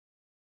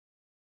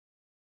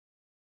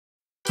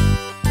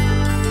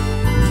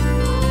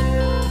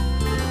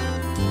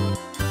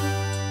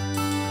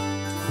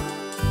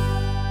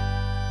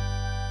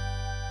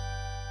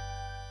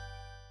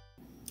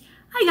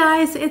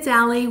guys, it's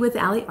Allie with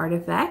Allie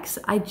Artifacts.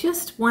 I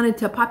just wanted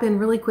to pop in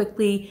really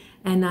quickly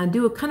and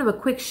do a kind of a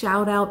quick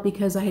shout out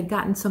because I had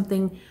gotten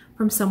something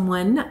from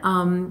someone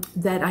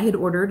that I had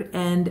ordered,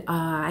 and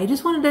I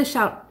just wanted to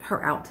shout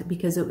her out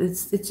because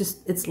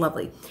it's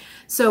lovely.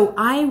 So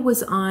I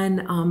was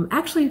on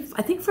actually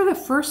I think for the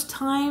first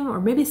time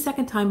or maybe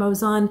second time I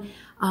was on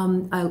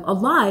a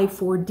live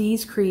for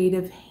Dee's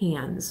Creative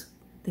Hands.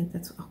 I think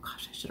that's, oh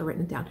gosh, I should have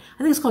written it down.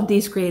 I think it's called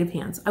Dee's Creative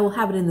Hands. I will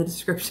have it in the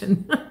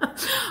description.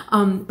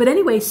 But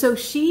anyway, so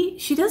she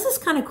does this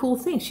kind of cool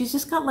thing. She's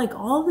just got like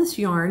all this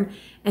yarn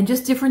and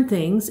just different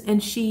things.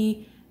 And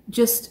she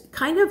just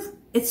kind of,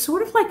 it's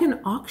sort of like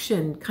an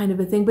auction kind of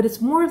a thing, but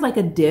it's more like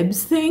a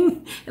dibs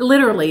thing.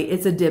 Literally,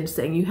 it's a dibs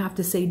thing. You have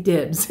to say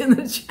dibs in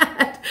the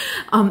chat.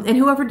 And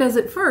whoever does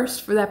it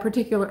first for that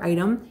particular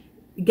item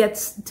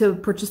gets to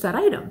purchase that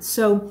item.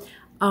 So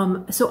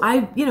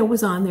I,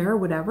 was on there or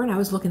whatever, and I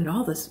was looking at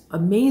all this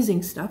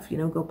amazing stuff,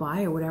 go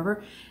by or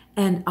whatever.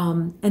 And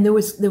there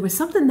was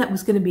something that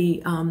was going to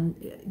be,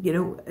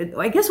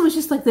 I guess it was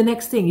just like the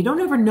next thing. You don't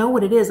ever know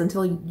what it is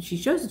until she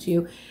shows it to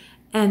you.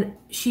 And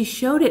she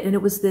showed it, and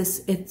it was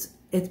this, it's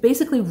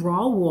basically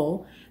raw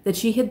wool that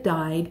she had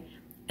dyed.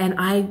 And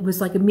I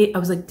was like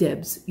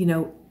dibs,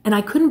 and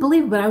I couldn't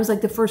believe it, but I was like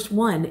the first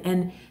one.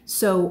 And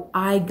so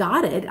I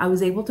got it. I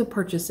was able to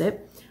purchase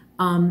it.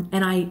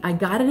 And I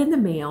got it in the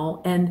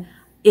mail, and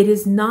it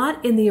is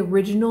not in the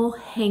original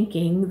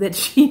hanking that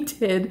she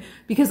did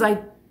because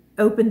I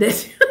opened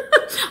it.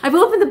 I've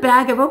opened the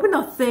bag, I've opened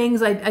all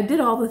things, I did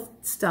all the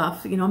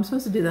stuff. I'm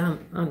supposed to do that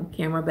on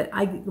camera, but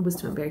it was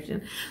too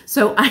embarrassing.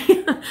 So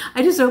I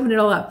just opened it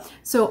all up.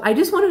 So I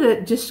just wanted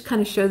to just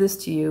kind of show this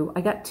to you.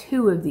 I got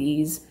 2 of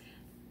these.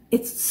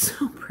 It's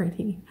so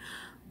pretty.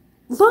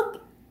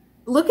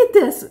 Look at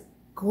this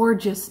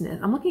gorgeousness.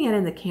 I'm looking at it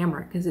in the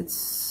camera because it's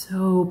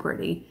so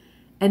pretty.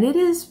 And it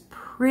is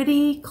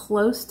pretty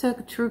close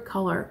to true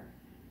color.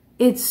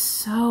 It's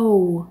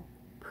so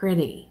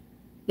pretty.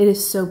 It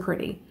is so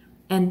pretty.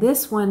 And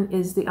this one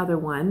is the other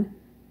one.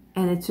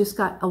 And it's just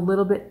got a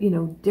little bit,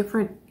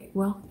 different.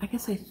 Well, I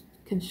guess I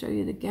can show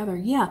you together.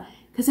 Yeah,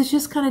 because it's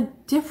just kind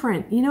of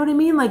different. You know what I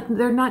mean? Like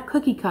they're not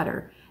cookie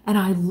cutter. And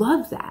I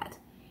love that.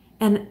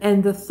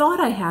 And the thought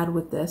I had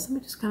with this, let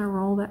me just kind of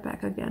roll that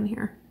back again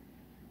here.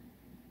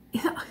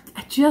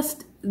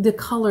 The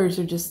colors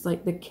are just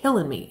like, they're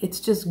killing me.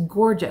 It's just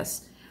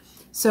gorgeous.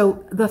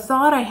 So the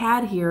thought I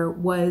had here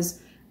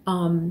was,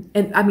 and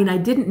I mean, I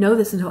didn't know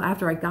this until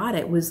after I got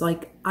it, was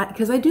like,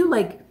 because I do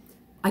like,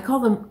 I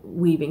call them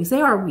weavings.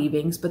 They are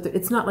weavings, but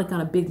it's not like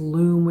on a big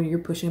loom where you're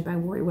pushing it back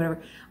or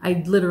whatever.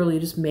 I literally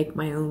just make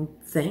my own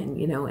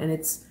thing, and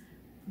it's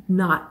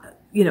not,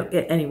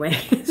 anyway,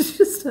 it's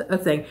just a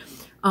thing.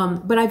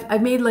 But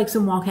I've made like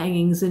some wall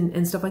hangings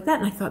and stuff like that.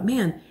 And I thought,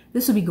 man,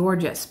 this would be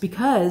gorgeous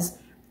because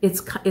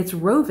it's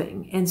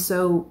roving. And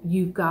so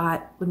you've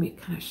got, let me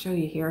kind of show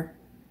you here.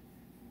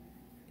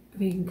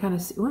 If you can kind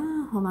of see,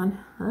 well, hold on.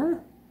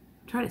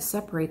 Try to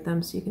separate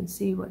them so you can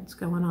see what's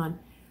going on.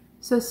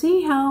 So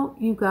see how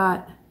you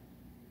got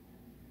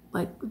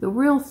like the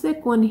real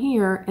thick one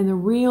here and the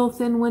real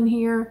thin one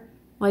here?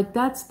 Like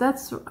that's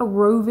a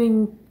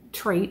roving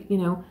trait,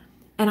 And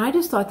I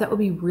just thought that would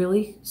be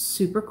really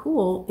super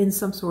cool in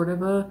some sort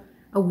of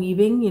a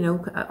weaving,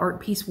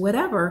 art piece,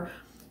 whatever.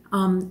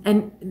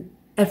 And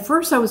at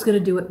first I was going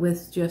to do it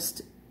with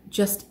just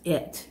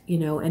it,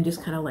 and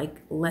just kind of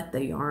like let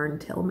the yarn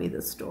tell me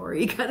the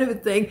story kind of a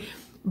thing.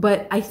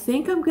 But I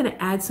think I'm going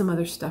to add some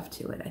other stuff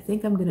to it. I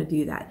think I'm going to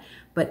do that,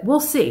 but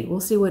we'll see.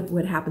 We'll see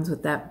what happens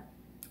with that.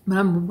 But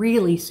I'm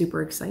really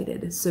super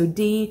excited. So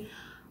Dee,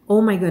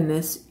 oh my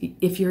goodness,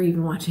 if you're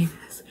even watching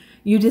this,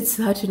 you did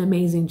such an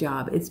amazing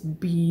job. It's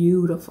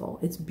beautiful.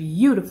 It's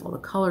beautiful. The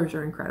colors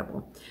are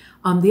incredible.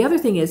 The other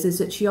thing is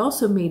that she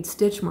also made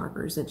stitch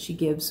markers that she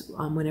gives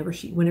whenever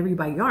you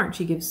buy yarn,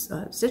 she gives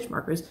stitch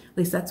markers. At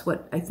least that's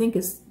what I think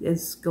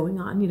is going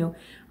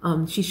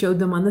on. She showed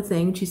them on the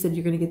thing, and she said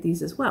you're going to get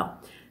these as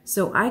well.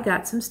 So I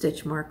got some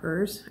stitch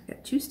markers. I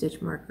got 2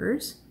 stitch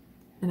markers,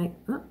 and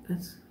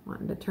that's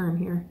wanting to turn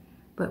here.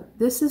 But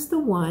this is the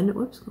one.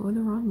 Whoops, going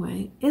the wrong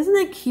way. Isn't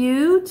it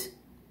cute?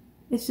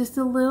 It's just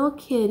a little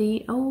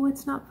kitty. Oh,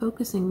 it's not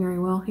focusing very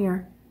well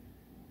here.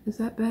 Is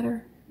that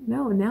better?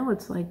 No, now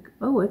it's like,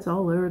 oh, it's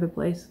all over the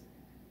place.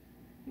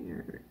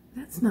 Here,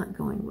 that's not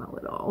going well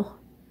at all.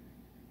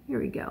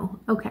 Here we go.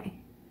 Okay,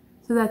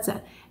 so that's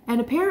it.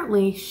 And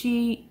apparently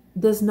she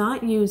does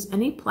not use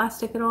any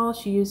plastic at all.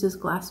 She uses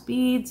glass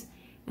beads.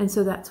 And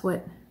so that's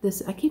what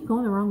this, I keep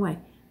going the wrong way.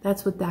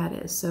 That's what that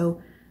is. So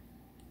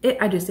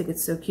I just think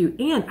it's so cute.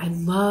 And I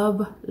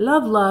love,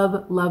 love,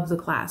 love, love the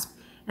clasp.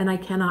 And I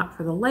cannot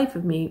for the life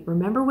of me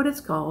remember what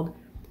it's called,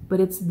 but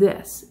it's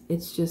this.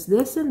 It's just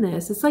this and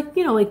this. It's like,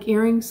 like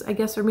earrings, I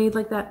guess, are made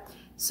like that.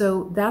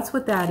 So that's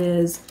what that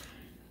is.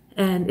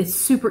 And it's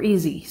super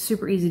easy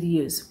to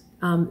use.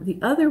 The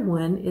other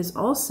one is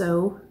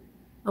also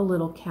a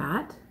little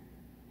cat,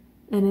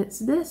 and it's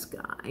this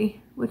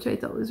guy, which I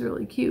thought was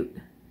really cute.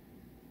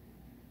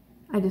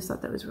 I just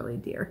thought that was really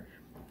dear.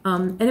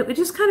 And it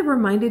just kind of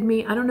reminded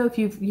me, I don't know if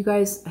you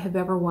guys have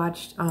ever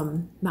watched,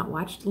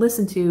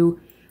 listened to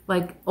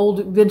like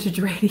old vintage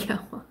radio,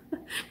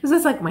 because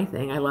that's like my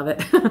thing. I love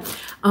it.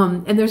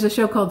 And there's a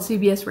show called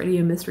CBS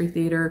Radio Mystery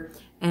Theater,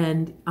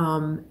 and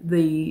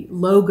the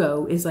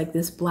logo is like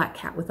this black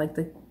cat with like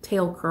the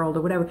tail curled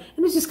or whatever,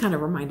 and it just kind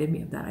of reminded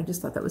me of that. I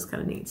just thought that was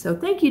kind of neat. So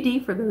thank you, Dee,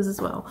 for those as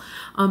well.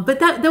 But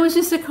that was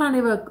just a kind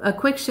of a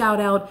quick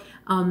shout out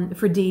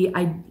for Dee.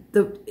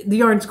 The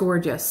yarn's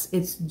gorgeous.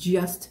 It's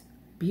just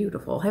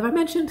beautiful. Have I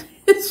mentioned?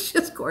 It's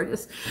just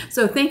gorgeous.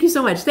 So thank you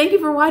so much. Thank you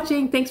for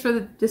watching. Thanks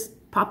for just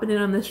popping in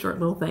on this short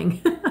little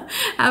thing.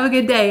 Have a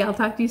good day. I'll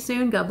talk to you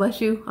soon. God bless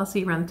you. I'll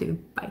see you around the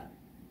tube. Bye.